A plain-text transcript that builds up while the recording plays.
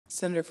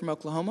Senator from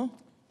Oklahoma?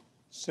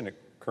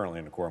 Senate currently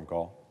in a quorum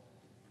call.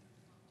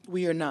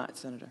 We are not,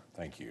 Senator.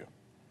 Thank you.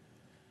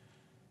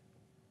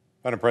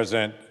 Madam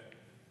President,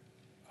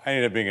 I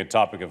ended up being a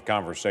topic of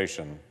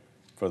conversation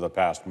for the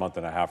past month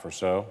and a half or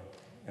so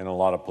in a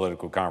lot of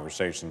political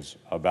conversations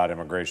about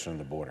immigration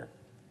and the border.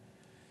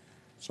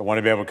 So I want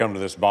to be able to come to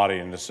this body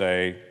and to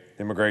say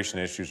immigration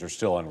issues are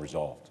still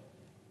unresolved.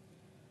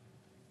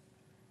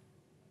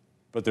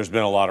 But there's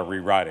been a lot of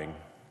rewriting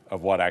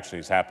of what actually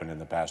has happened in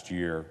the past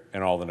year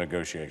in all the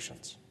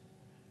negotiations.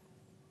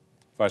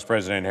 Vice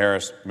President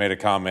Harris made a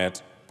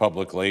comment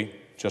publicly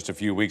just a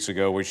few weeks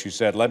ago where she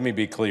said, "Let me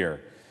be clear.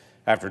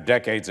 After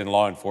decades in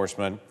law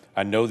enforcement,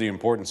 I know the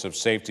importance of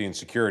safety and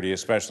security,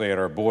 especially at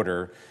our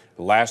border.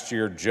 Last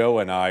year, Joe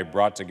and I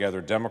brought together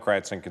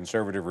Democrats and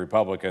conservative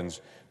Republicans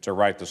to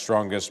write the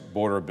strongest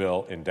border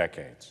bill in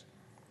decades."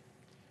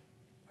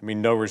 I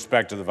mean, no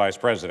respect to the Vice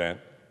President,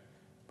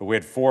 but we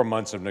had 4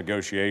 months of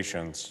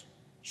negotiations.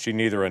 She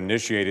neither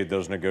initiated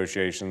those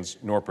negotiations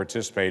nor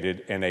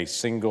participated in a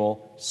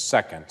single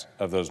second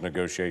of those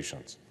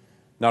negotiations.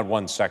 Not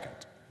 1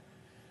 second.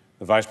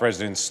 The Vice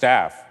President's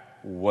staff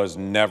was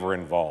never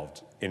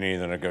involved in any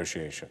of the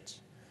negotiations.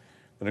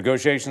 The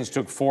negotiations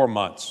took 4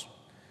 months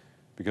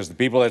because the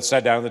people that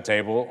sat down at the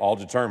table all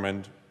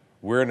determined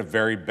we're in a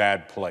very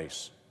bad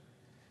place.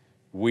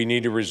 We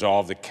need to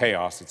resolve the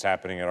chaos that's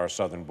happening at our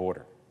southern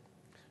border.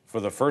 For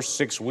the first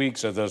 6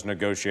 weeks of those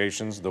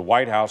negotiations, the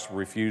White House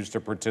refused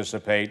to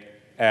participate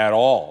at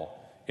all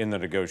in the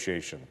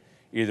negotiation,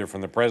 either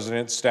from the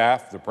President's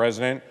staff, the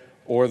President,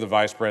 or the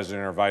Vice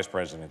President or Vice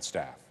President's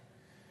staff.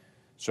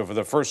 So for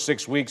the first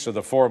 6 weeks of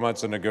the 4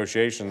 months of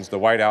negotiations, the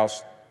White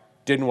House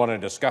didn't want to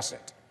discuss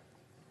it.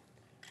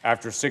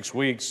 After 6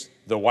 weeks,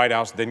 the White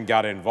House then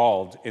got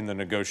involved in the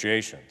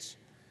negotiations.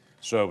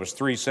 So it was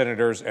 3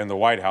 senators and the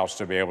White House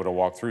to be able to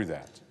walk through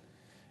that.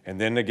 And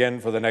then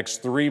again, for the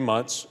next 3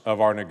 months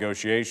of our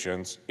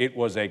negotiations, it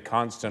was a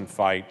constant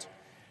fight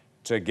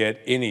to get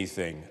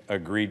anything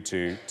agreed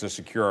to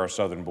secure our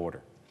southern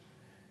border.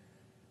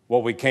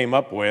 What we came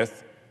up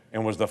with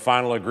and was the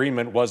final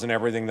agreement wasn't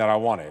everything that I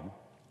wanted,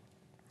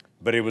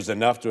 but it was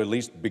enough to at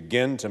least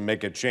begin to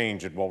make a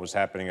change at what was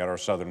happening at our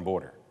southern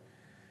border.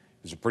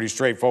 It was a pretty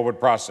straightforward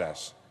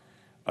process.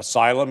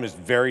 Asylum is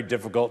very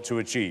difficult to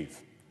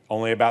achieve.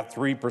 Only about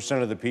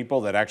 3% of the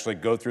people that actually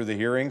go through the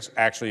hearings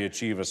actually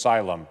achieve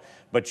asylum,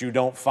 but you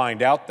don't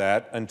find out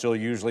that until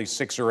usually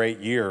 6 or 8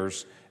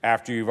 years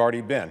after you've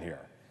already been here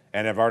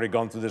and have already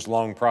gone through this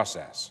long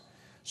process.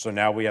 So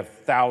now we have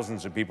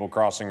thousands of people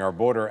crossing our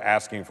border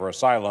asking for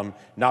asylum,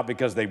 not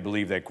because they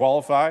believe they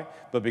qualify,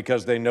 but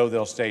because they know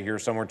they'll stay here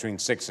somewhere between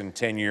 6 and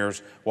 10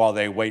 years while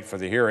they wait for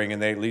the hearing, and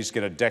they at least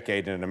get a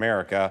decade in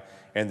America,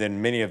 and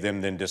then many of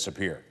them then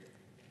disappear.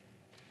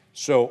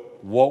 So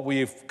what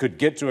we could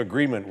get to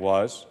agreement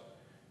was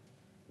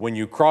when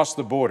you cross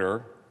the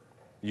border,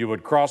 you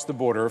would cross the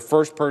border,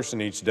 first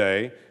person each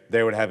day.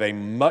 They would have a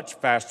much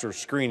faster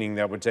screening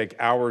that would take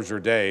hours or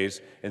days,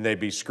 and they'd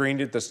be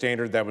screened at the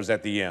standard that was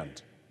at the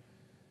end.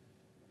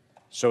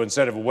 So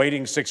instead of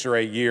waiting 6 or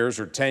 8 years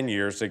or 10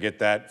 years to get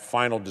that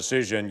final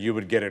decision, you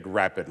would get it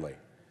rapidly.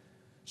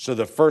 So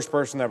the first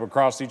person that would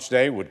cross each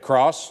day would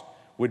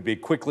be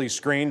quickly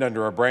screened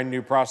under a brand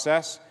new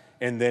process,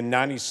 and then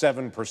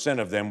 97%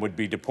 of them would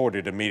be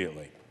deported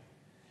immediately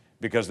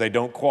because they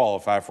don't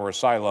qualify for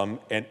asylum,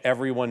 and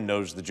everyone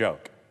knows the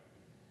joke.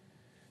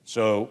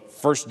 So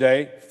first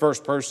day,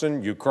 first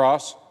person, you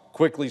cross,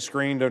 quickly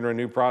screened under a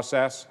new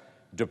process,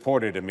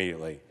 deported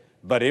immediately.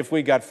 But if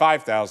we got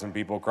 5,000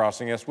 people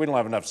crossing us, we don't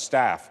have enough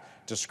staff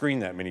to screen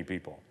that many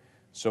people.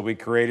 So we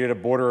created a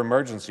border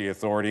emergency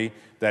authority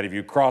that if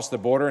you cross the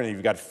border and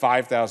you've got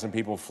 5,000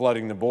 people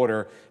flooding the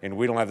border and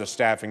we don't have the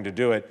staffing to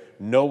do it,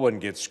 no one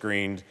gets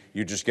screened.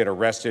 You just get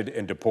arrested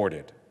and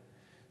deported.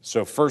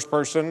 So first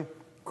person,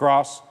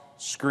 cross,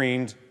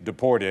 screened,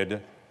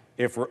 deported.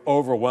 If we're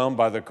overwhelmed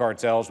by the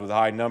cartels with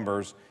high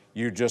numbers,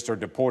 you just are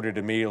deported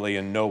immediately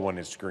and no one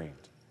is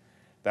screened.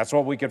 That's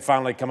what we could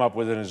finally come up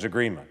with in his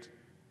agreement.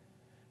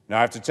 Now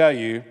I have to tell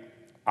you,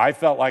 I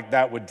felt like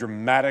that would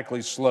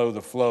dramatically slow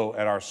the flow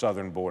at our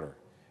southern border,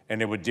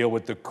 and it would deal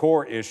with the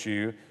core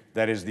issue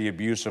that is the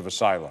abuse of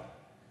asylum.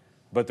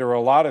 But there are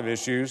a lot of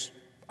issues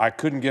I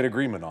couldn't get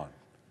agreement on,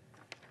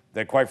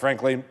 that quite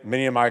frankly,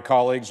 many of my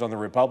colleagues on the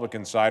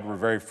Republican side were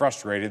very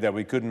frustrated that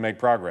we couldn't make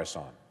progress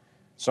on.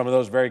 Some of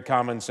those very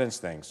common sense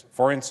things.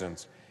 For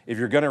instance, if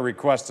you're going to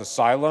request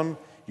asylum,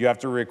 you have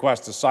to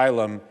request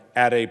asylum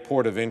at a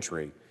port of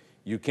entry.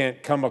 You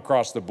can't come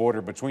across the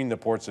border between the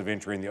ports of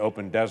entry in the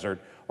open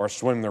desert or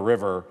swim the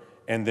river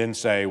and then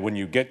say, when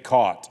you get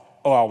caught,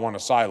 oh, I want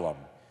asylum.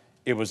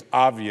 It was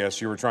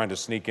obvious you were trying to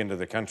sneak into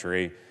the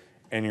country,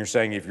 and you're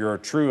saying if you're a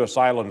true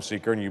asylum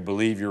seeker and you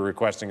believe you're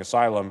requesting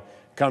asylum,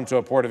 come to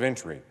a port of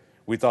entry.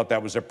 We thought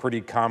that was a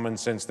pretty common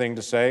sense thing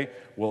to say.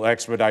 We'll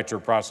expedite your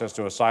process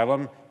to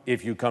asylum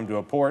if you come to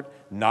a port,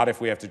 not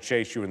if we have to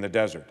chase you in the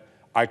desert.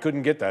 I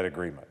couldn't get that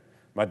agreement.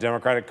 My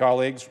Democratic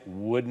colleagues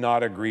would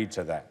not agree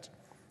to that.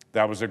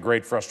 That was a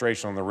great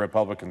frustration on the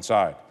Republican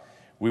side.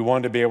 We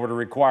wanted to be able to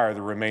require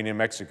the Remain in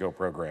Mexico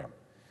program.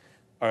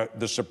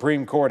 The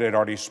Supreme Court had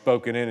already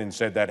spoken in and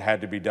said that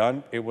had to be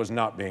done. It was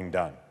not being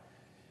done.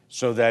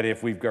 So that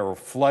if we've got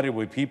flooded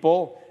with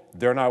people,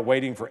 they're not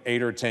waiting for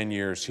 8 or 10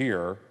 years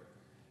here.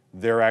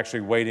 They're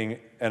actually waiting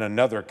in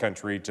another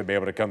country to be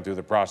able to come through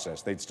the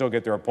process. They'd still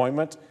get their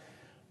appointment.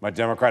 My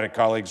Democratic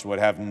colleagues would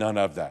have none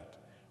of that.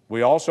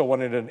 We also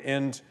wanted an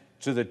end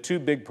to the 2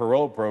 big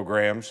parole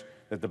programs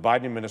that the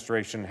Biden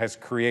administration has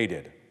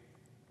created.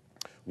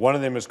 One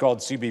of them is called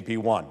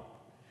CBP-1.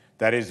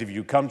 That is, if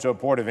you come to a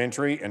port of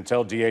entry and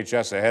tell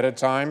DHS ahead of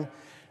time,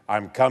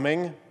 I'm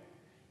coming,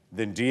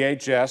 then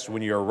DHS,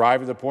 when you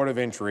arrive at the port of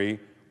entry,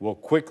 will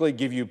quickly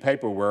give you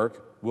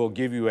paperwork, will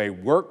give you a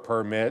work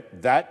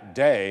permit that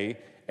day,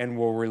 and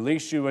will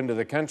release you into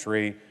the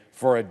country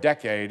for a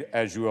decade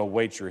as you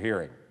await your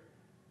hearing.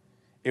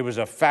 It was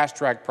a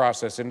fast-track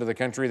process into the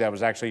country that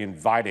was actually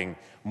inviting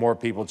more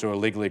people to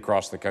illegally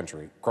cross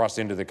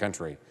into the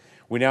country.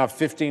 We now have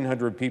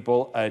 1,500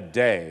 people a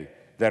day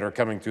that are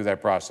coming through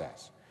that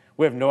process.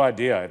 We have no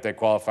idea if they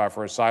qualify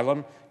for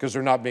asylum because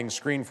they're not being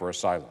screened for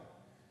asylum.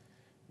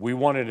 We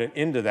wanted an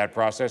end to that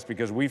process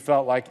because we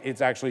felt like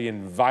it's actually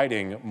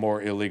inviting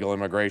more illegal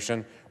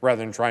immigration rather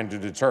than trying to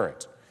deter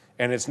it.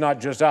 And it's not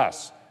just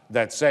us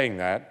that's saying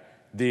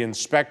that. The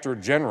Inspector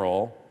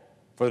General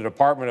for the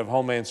Department of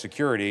Homeland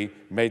Security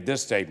made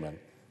this statement.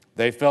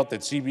 They felt that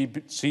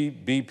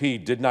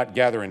CBP did not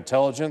gather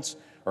intelligence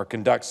or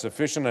conduct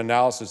sufficient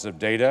analysis of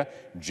data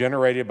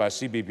generated by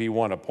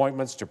CBP-1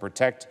 appointments to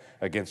protect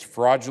against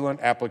fraudulent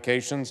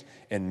applications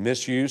and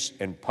misuse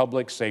and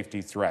public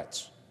safety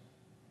threats.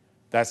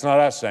 That's not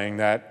us saying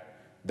that.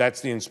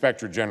 That's the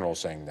Inspector General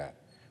saying that.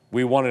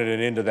 We wanted an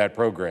end to that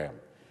program.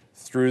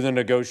 Through the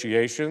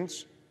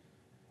negotiations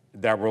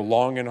that were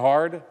long and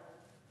hard,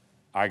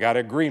 I got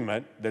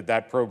agreement that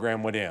that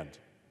program would end,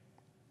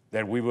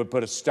 that we would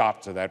put a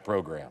stop to that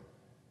program.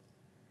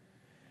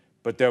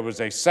 But there was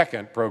a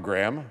second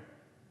program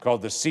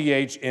called the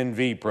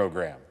CHNV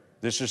program.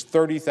 This is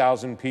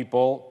 30,000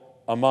 people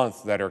a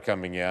month that are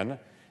coming in.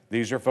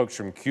 These are folks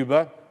from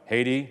Cuba,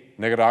 Haiti,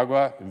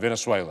 Nicaragua, and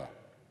Venezuela.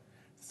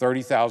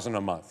 30,000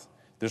 a month.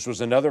 This was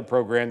another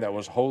program that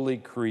was wholly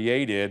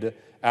created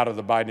out of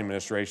the Biden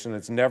administration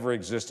that's never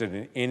existed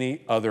in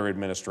any other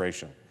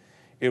administration.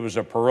 It was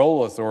a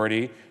parole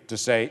authority to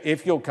say,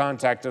 if you'll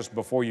contact us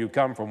before you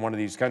come from one of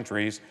these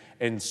countries,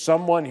 and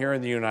someone here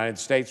in the United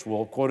States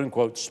will, quote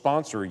unquote,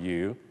 sponsor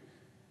you,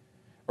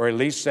 or at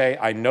least say,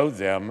 I know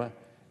them,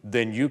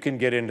 then you can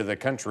get into the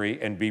country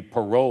and be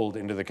paroled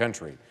into the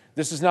country.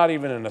 This is not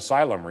even an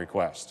asylum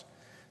request.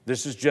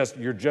 This is just,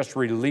 you're just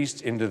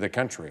released into the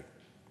country.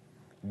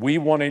 We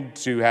wanted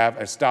to have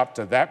a stop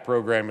to that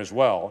program as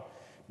well,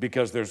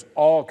 because there's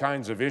all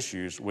kinds of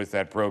issues with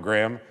that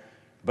program.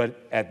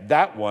 But at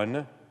that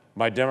one,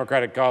 my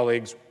Democratic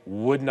colleagues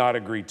would not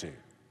agree to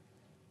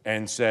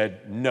and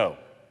said, no,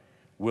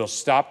 we'll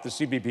stop the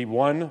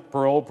CBP-1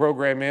 parole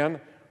program in.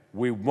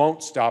 We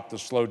won't stop the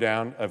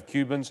slowdown of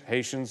Cubans,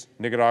 Haitians,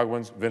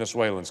 Nicaraguans,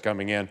 Venezuelans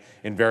coming in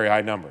very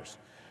high numbers.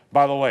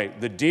 By the way,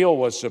 the deal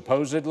was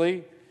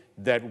supposedly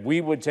that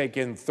we would take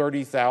in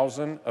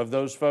 30,000 of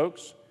those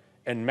folks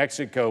and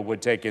Mexico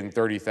would take in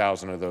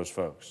 30,000 of those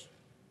folks.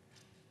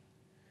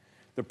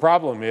 The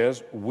problem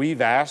is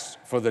we've asked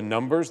for the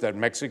numbers that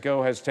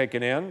Mexico has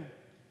taken in,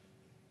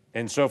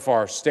 and so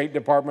far State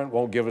Department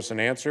won't give us an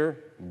answer,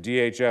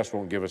 DHS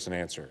won't give us an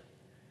answer.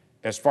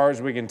 As far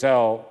as we can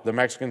tell, the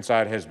Mexican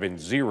side has been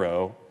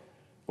 0,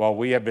 while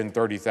we have been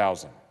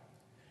 30,000.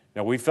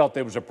 Now, we felt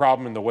there was a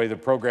problem in the way the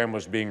program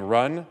was being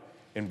run,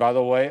 and by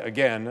the way,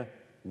 again,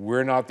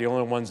 we're not the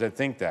only ones that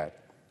think that.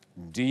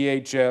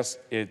 DHS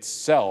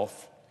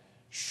itself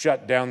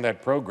shut down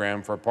that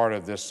program for part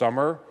of this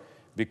summer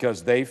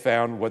because they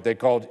found what they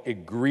called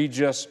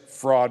egregious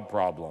fraud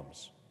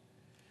problems.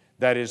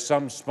 That is,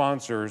 some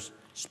sponsors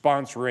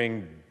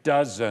sponsoring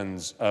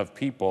dozens of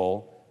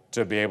people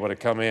to be able to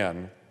come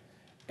in,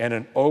 and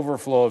an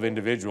overflow of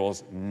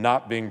individuals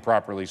not being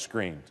properly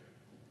screened.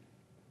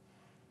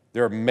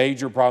 There are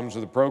major problems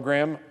with the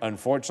program.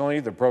 Unfortunately,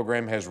 the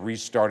program has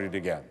restarted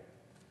again.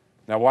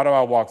 Now, why do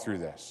I walk through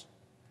this?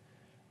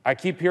 I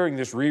keep hearing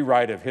this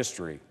rewrite of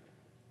history,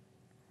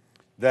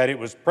 that it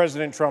was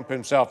President Trump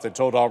himself that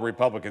told all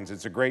Republicans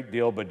it's a great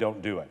deal, but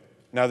don't do it.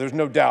 Now, there's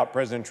no doubt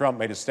President Trump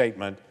made a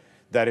statement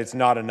that it's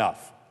not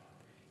enough.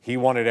 He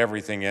wanted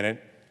everything in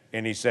it,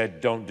 and he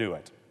said, don't do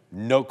it.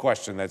 No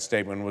question that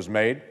statement was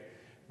made,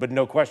 but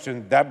no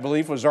question that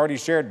belief was already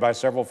shared by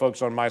several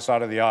folks on my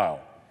side of the aisle,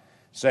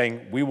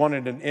 saying we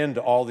wanted an end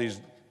to all these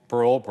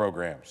parole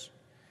programs.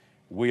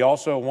 We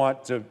also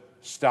want to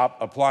stop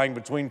applying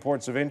between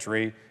ports of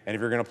entry, and if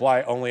you're going to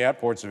apply only at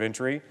ports of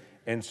entry.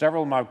 And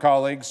several of my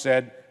colleagues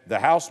said the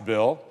House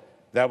bill,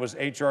 that was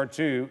H.R.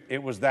 2,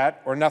 it was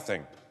that or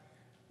nothing.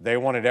 They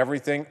wanted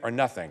everything or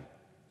nothing.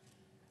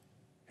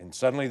 And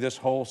suddenly this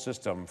whole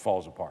system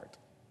falls apart.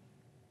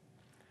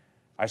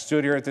 I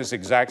stood here at this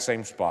exact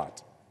same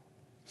spot,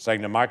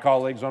 saying to my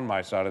colleagues on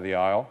my side of the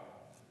aisle,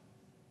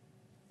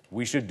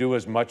 we should do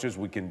as much as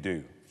we can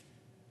do.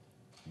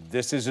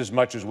 This is as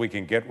much as we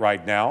can get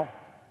right now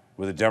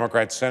with a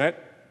Democrat Senate,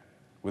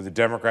 with a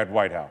Democrat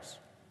White House.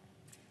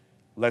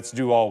 Let's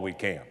do all we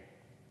can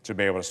to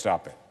be able to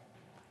stop it.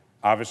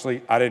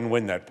 Obviously, I didn't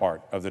win that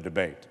part of the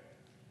debate,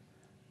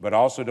 but I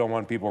also don't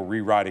want people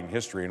rewriting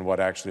history and what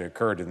actually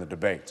occurred in the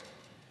debate,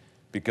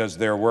 because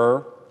there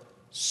were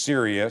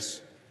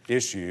serious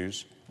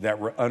issues that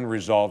were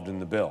unresolved in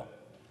the bill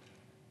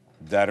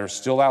that are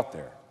still out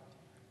there.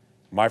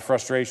 My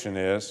frustration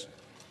is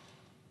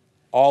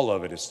all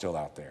of it is still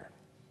out there.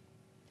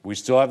 We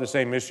still have the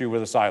same issue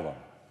with asylum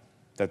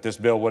that this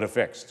bill would have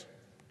fixed.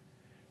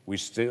 We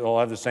still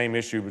have the same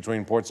issue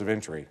between ports of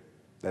entry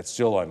that's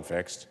still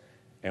unfixed,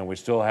 and we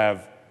still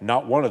have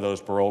not one of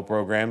those parole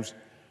programs,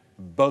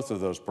 both of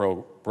those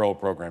parole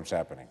programs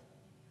happening.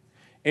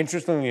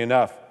 Interestingly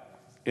enough,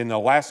 in the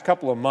last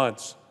couple of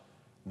months,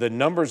 the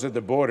numbers at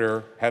the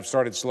border have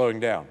started slowing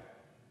down.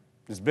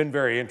 It's been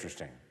very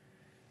interesting.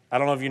 I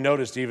don't know if you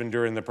noticed, even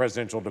during the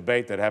presidential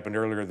debate that happened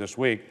earlier this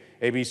week,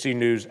 ABC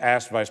News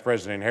asked Vice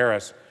President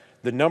Harris,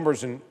 the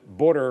numbers in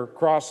border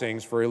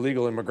crossings for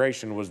illegal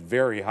immigration was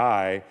very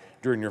high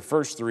during your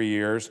first 3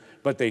 years,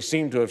 but they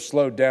seem to have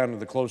slowed down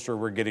the closer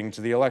we're getting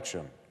to the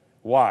election.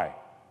 Why?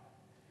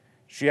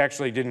 She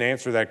actually didn't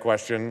answer that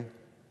question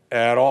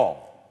at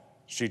all.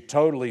 She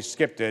totally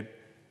skipped it,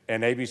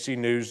 and ABC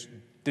News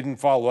didn't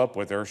follow up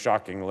with her,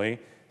 shockingly,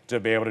 to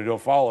be able to do a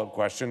follow-up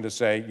question to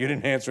say, you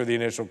didn't answer the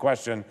initial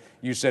question,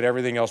 you said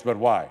everything else but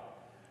why.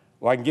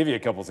 Well, I can give you a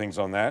couple things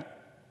on that.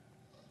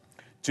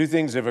 Two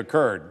things have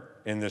occurred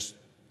in this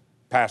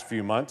past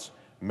few months.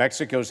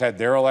 Mexico's had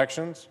their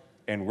elections,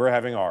 and we're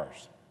having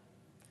ours.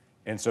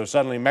 And so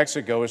suddenly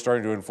Mexico is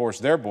starting to enforce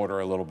their border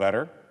a little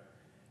better,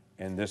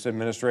 and this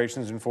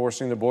administration is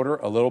enforcing the border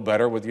a little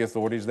better with the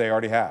authorities they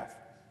already have.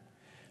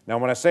 Now,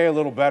 when I say a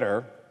little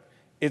better,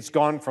 it's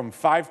gone from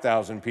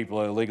 5,000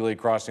 people illegally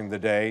crossing the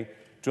day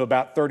to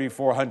about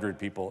 3,400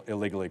 people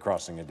illegally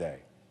crossing a day.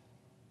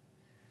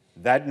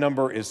 That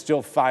number is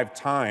still 5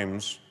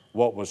 times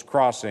what was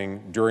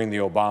crossing during the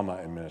Obama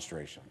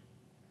administration.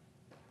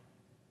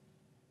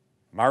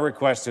 My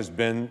request has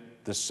been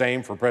the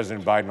same for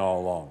President Biden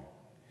all along.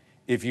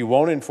 If you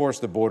won't enforce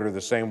the border the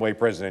same way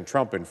President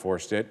Trump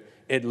enforced it,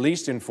 at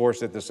least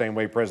enforce it the same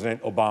way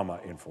President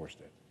Obama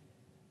enforced it.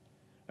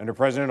 Under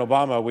President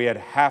Obama, we had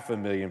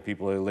 500,000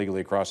 people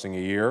illegally crossing a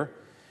year.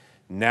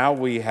 Now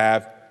we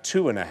have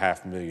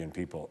 2.5 million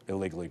people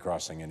illegally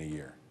crossing in a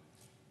year.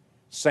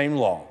 Same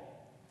law,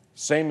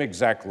 same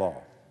exact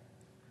law,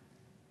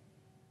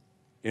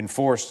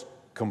 enforced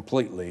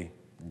completely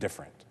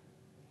different.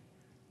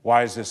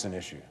 Why is this an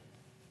issue?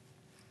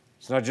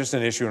 It's not just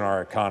an issue in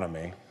our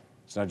economy.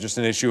 It's not just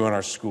an issue in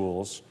our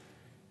schools.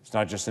 It's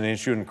not just an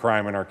issue in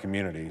crime in our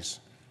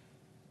communities.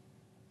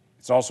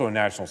 It's also a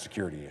national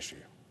security issue.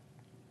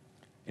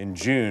 In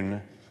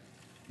June,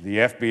 the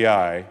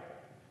FBI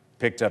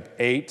picked up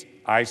 8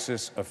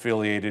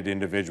 ISIS-affiliated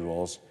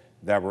individuals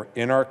that were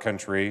in our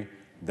country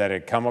that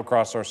had come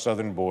across our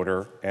southern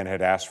border and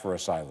had asked for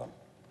asylum.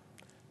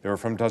 They were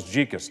from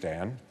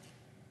Tajikistan,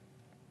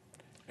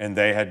 and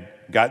they had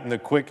gotten the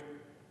quick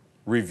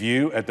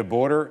review at the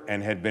border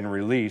and had been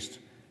released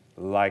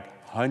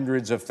like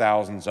hundreds of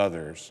thousands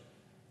others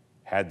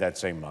had that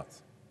same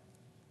month.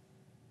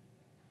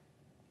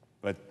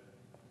 But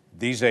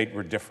these 8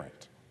 were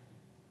different.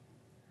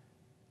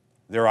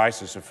 They're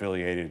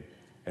ISIS-affiliated,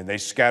 and they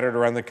scattered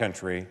around the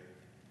country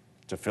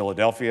to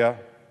Philadelphia,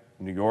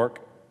 New York,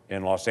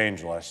 and Los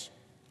Angeles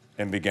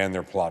and began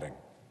their plotting.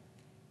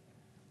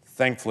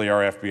 Thankfully,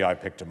 our FBI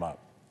picked them up.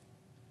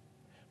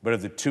 But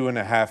of the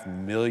 2.5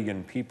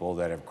 million people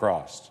that have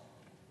crossed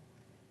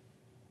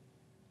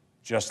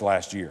just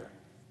last year,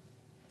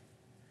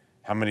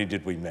 how many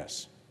did we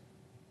miss?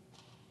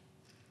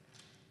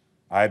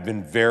 I've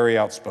been very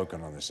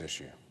outspoken on this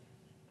issue.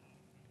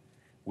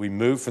 We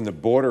moved from the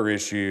border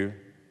issue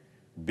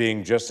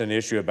being just an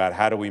issue about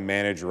how do we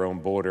manage our own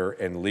border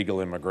and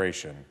legal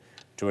immigration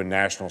to a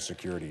national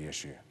security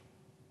issue.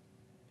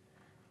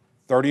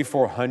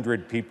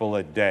 3,400 people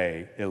a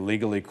day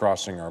illegally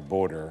crossing our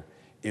border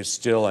is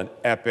still an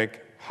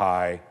epic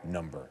high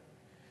number.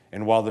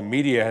 And while the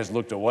media has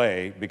looked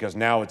away because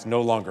now it's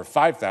no longer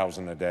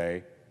 5,000 a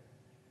day,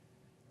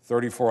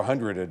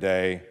 3,400 a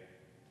day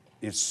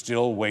is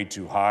still way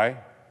too high.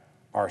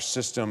 Our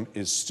system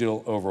is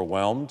still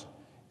overwhelmed,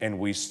 and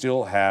we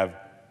still have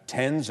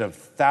tens of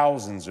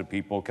thousands of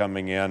people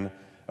coming in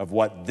of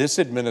what this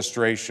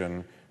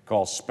administration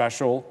calls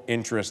special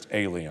interest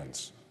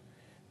aliens.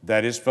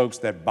 That is folks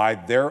that by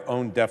their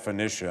own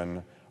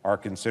definition are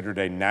considered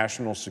a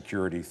national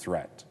security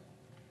threat.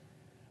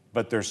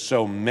 But there's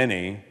so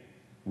many,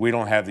 we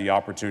don't have the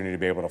opportunity to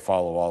be able to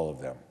follow all of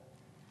them.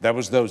 That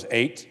was those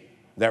 8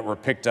 that were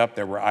picked up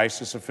that were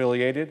ISIS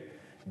affiliated.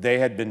 They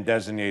had been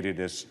designated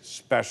as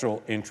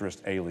special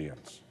interest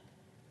aliens.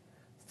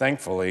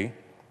 Thankfully,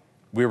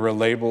 we were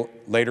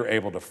later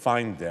able to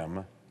find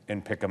them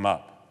and pick them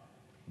up.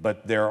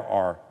 But there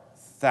are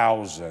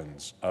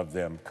thousands of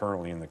them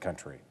currently in the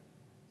country.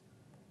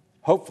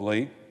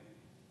 Hopefully,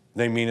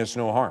 they mean us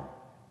no harm.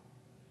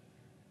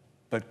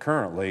 But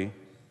currently,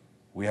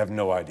 we have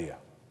no idea.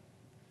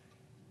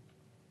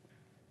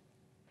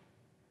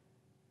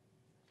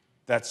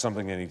 That's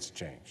something that needs to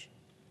change.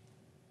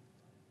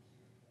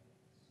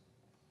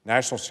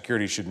 National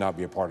security should not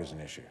be a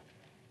partisan issue.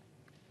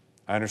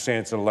 I understand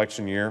it's an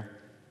election year.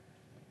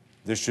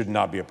 This should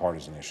not be a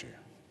partisan issue.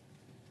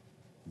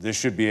 This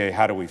should be a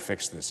how do we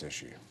fix this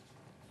issue?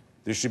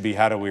 This should be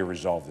how do we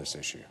resolve this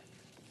issue?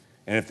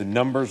 And if the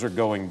numbers are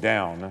going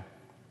down,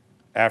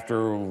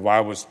 after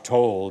I was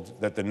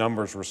told that the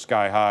numbers were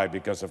sky high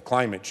because of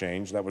climate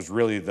change, that was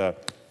really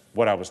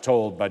what I was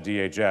told by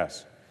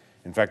DHS.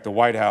 In fact, the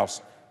White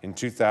House in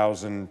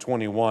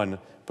 2021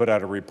 put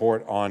out a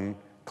report on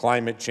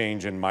climate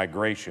change and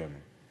migration,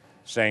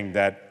 saying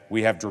that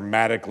we have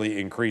dramatically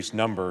increased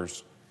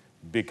numbers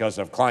because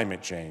of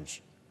climate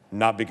change,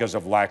 not because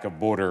of lack of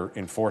border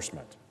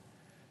enforcement.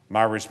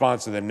 My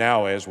response to them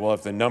now is, well,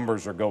 if the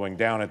numbers are going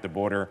down at the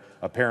border,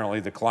 apparently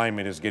the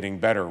climate is getting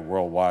better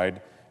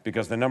worldwide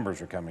because the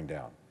numbers are coming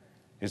down.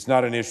 It's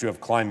not an issue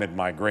of climate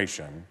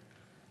migration.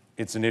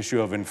 It's an issue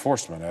of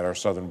enforcement at our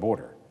southern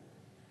border.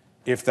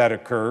 If that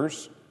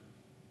occurs,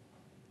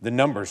 the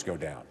numbers go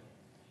down.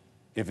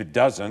 If it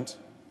doesn't,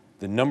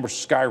 the numbers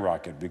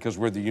skyrocket because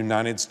we're the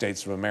United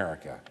States of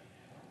America,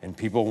 and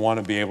people want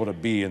to be able to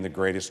be in the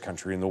greatest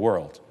country in the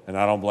world, and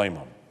I don't blame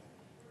them.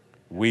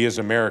 We as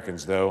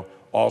Americans, though,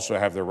 also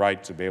have the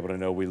right to be able to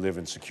know we live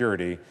in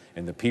security,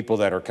 and the people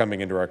that are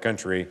coming into our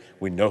country,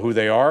 we know who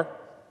they are,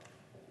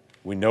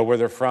 we know where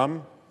they're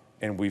from,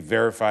 and we've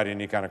verified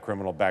any kind of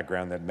criminal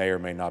background that may or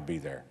may not be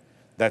there.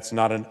 That's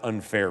not an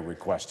unfair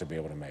request to be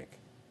able to make.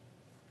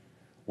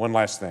 One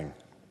last thing.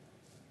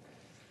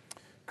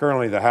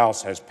 Currently, the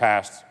House has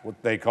passed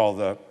what they call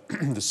the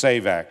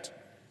SAVE Act,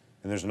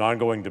 and there's an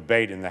ongoing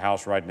debate in the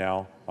House right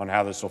now on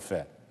how this will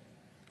fit.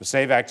 The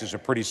SAVE Act is a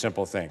pretty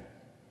simple thing.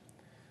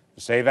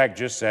 The SAVE Act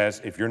just says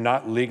if you're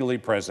not legally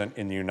present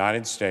in the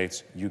United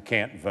States, you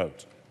can't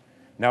vote.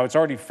 Now, it's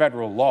already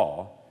federal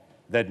law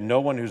that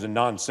no one who's a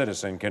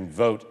non-citizen can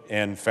vote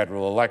in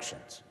federal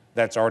elections.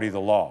 That's already the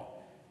law.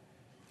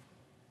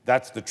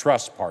 That's the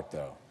trust part,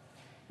 though.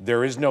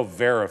 There is no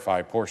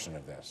verify portion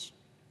of this.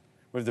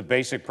 We have the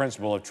basic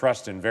principle of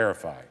trust and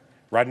verify.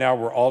 Right now,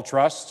 we're all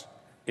trust.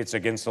 It's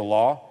against the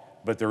law,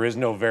 but there is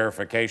no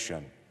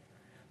verification.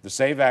 The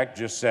SAVE Act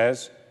just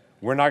says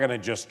we're not going to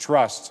just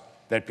trust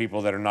that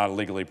people that are not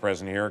legally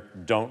present here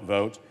don't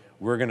vote.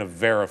 We're going to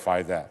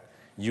verify that.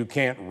 You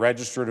can't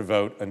register to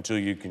vote until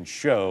you can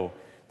show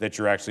that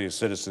you're actually a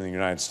citizen of the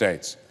United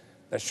States.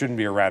 That shouldn't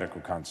be a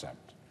radical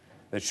concept.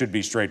 That should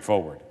be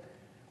straightforward.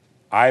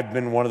 I've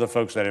been one of the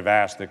folks that have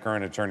asked the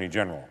current Attorney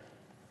General,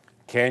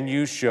 can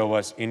you show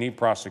us any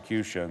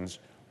prosecutions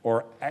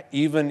or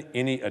even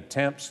any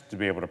attempts to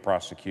be able to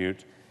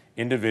prosecute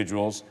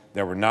individuals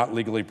that were not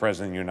legally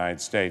present in the United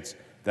States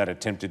that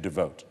attempted to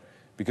vote?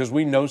 Because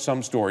we know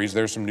some stories,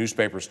 there's some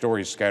newspaper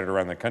stories scattered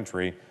around the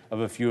country of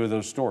a few of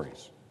those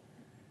stories.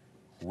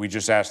 We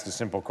just asked the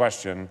simple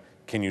question,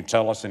 can you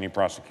tell us any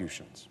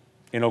prosecutions?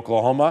 In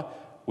Oklahoma,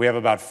 we have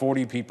about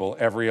 40 people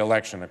every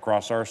election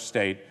across our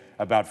state.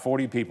 About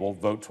 40 people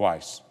vote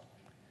twice.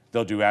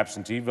 They'll do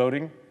absentee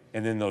voting,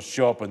 and then they'll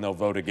show up and they'll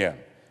vote again.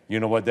 You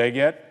know what they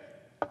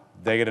get?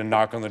 They get a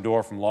knock on the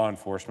door from law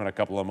enforcement a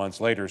couple of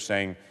months later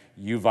saying,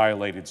 you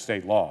violated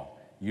state law.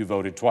 You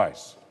voted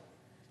twice.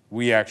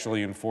 We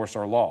actually enforce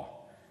our law.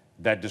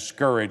 That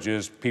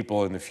discourages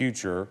people in the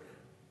future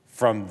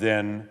from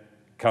then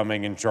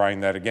coming and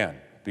trying that again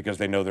because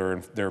they know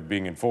they're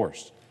being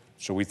enforced.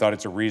 So we thought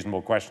it's a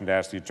reasonable question to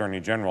ask the Attorney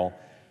General,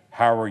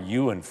 how are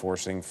you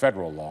enforcing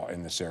federal law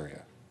in this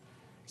area?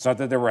 It's not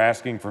that they were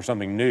asking for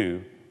something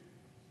new,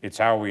 it's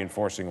how are we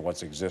enforcing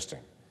what's existing.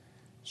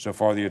 So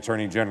far, the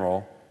Attorney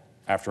General,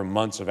 after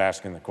months of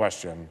asking the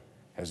question,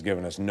 has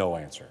given us no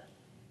answer.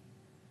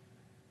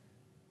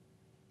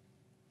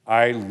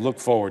 I look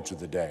forward to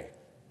the day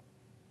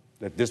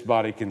that this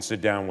body can sit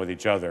down with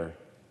each other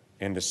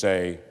and to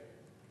say,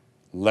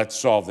 let's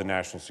solve the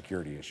national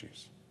security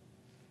issues.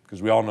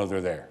 Because we all know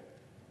they're there.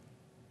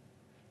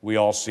 We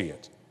all see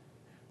it.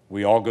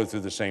 We all go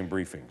through the same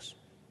briefings.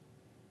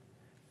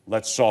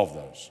 Let's solve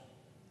those.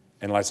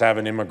 And let's have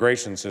an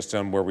immigration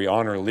system where we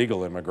honor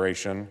legal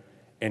immigration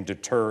and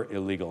deter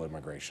illegal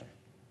immigration.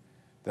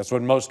 That's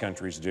what most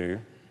countries do.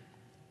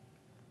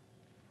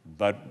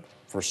 But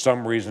for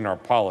some reason, our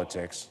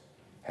politics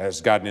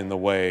has gotten in the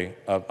way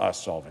of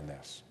us solving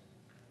this.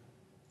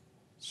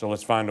 So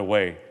let's find a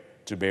way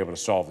to be able to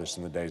solve this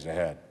in the days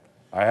ahead.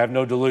 I have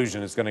no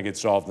delusion it's going to get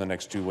solved in the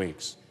next 2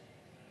 weeks.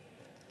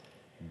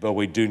 But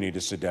we do need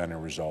to sit down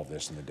and resolve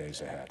this in the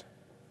days ahead.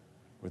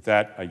 With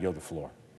that, I yield the floor.